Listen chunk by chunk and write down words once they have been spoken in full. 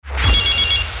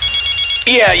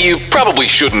Yeah, you probably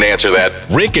shouldn't answer that.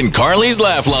 Rick and Carly's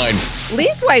Laugh Line.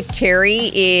 Lee's wife,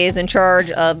 Terry, is in charge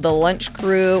of the lunch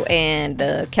crew and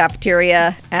the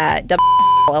cafeteria at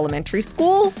Elementary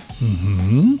School.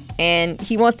 Mm-hmm. And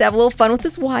he wants to have a little fun with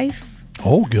his wife.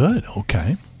 Oh, good.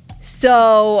 Okay.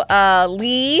 So,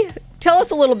 Lee, tell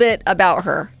us a little bit about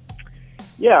her.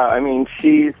 Yeah, I mean,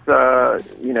 she's,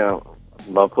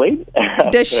 lovely.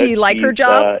 Does she like her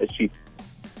job?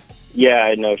 Yeah,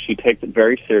 I know. She takes it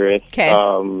very serious. Okay.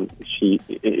 She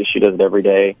does it every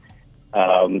day.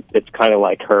 It's kind of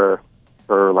like her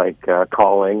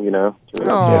calling,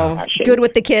 Oh, good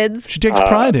with the kids. She takes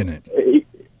pride in it.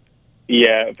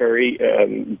 Yeah, very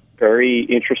very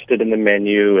interested in the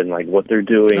menu and like what they're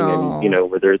doing,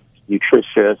 and whether it's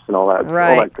nutritious and all that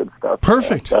good stuff.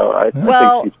 Perfect. So I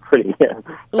think she's pretty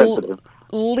sensitive.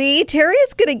 Lee, Terry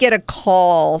is going to get a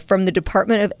call from the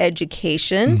Department of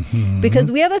Education because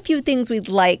we have a few things we'd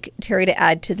like Terry to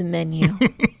add to the menu.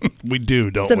 We do,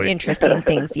 don't Some we? interesting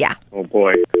things, yeah. Oh,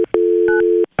 boy.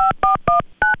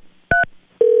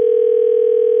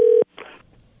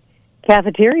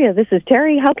 Cafeteria, this is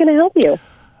Terry. How can I help you?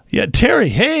 Yeah, Terry,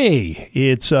 hey.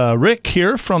 It's Rick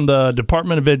here from the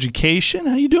Department of Education.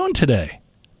 How you doing today?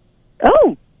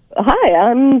 Oh, hi.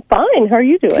 I'm fine. How are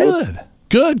you doing?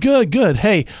 Good.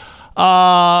 Hey,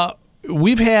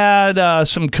 we've had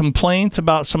some complaints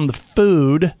about some of the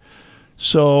food,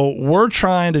 so we're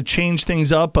trying to change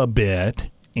things up a bit.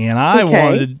 And I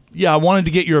wanted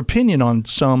to get your opinion on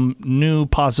some new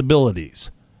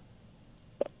possibilities.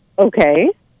 Okay,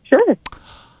 sure.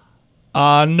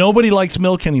 Nobody likes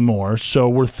milk anymore, so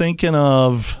we're tossing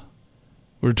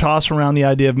around the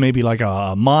idea of maybe like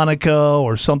a Monaco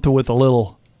or something with a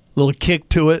little kick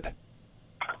to it.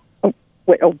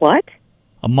 Wait, a what?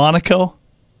 A Monaco?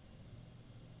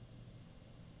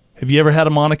 Have you ever had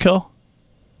a Monaco?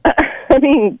 I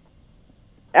mean,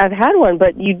 I've had one,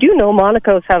 but you do know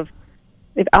Monacos have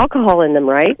alcohol in them,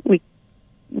 right? We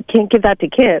can't give that to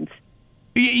kids.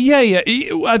 Yeah.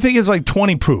 I think it's like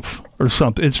 20 proof or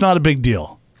something. It's not a big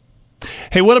deal.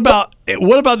 Hey, what about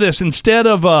this? Instead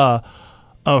of a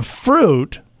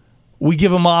fruit, we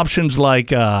give them options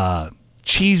like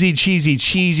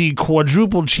cheesy,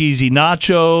 quadruple cheesy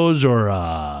nachos or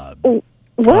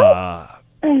what?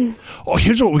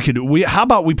 Here's what we could do. How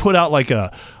about we put out like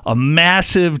a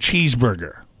massive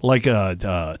cheeseburger, like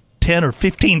a 10 or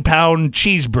 15 pound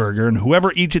cheeseburger, and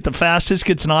whoever eats it the fastest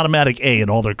gets an automatic A in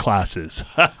all their classes.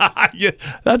 Yeah,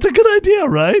 that's a good idea,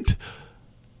 right?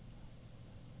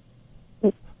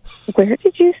 Where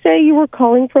did you say you were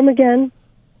calling from again?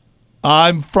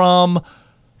 I'm from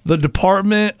the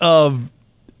Department of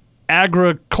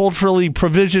Agriculturally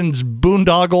Provisions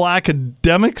Boondoggle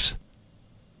Academics.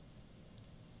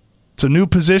 It's a new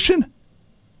position?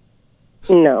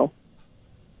 No.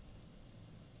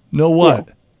 No what?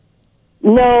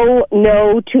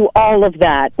 No to all of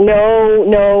that.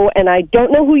 No, and I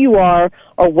don't know who you are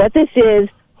or what this is,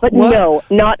 but what? No,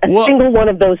 not a single one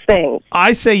of those things.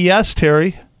 I say yes,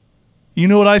 Terry. You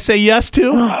know what I say yes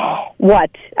to? What?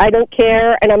 I don't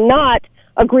care, and I'm not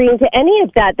agreeing to any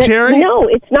of that. Terry? No,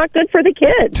 it's not good for the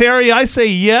kids. Terry, I say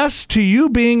yes to you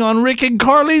being on Rick and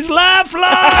Carly's Laugh Line!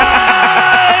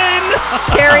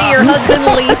 Terry, your husband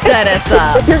Lee set us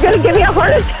up. You're going to give me a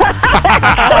heart attack.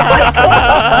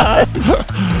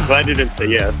 I'm glad you didn't say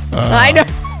yes. I know.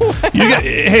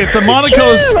 Hey, if the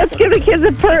Monacos... Let's give the kids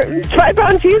a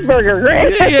 5-pound cheeseburger,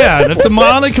 great. Yeah, and if the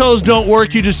Monacos don't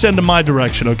work, you just send them my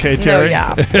direction, okay, Terry? No,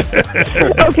 yeah.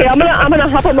 Okay, I'm gonna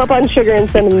hop them up on sugar and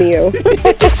send them to you.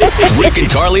 Rick and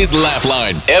Carly's Laugh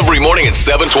Line. Every morning at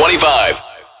 7:25.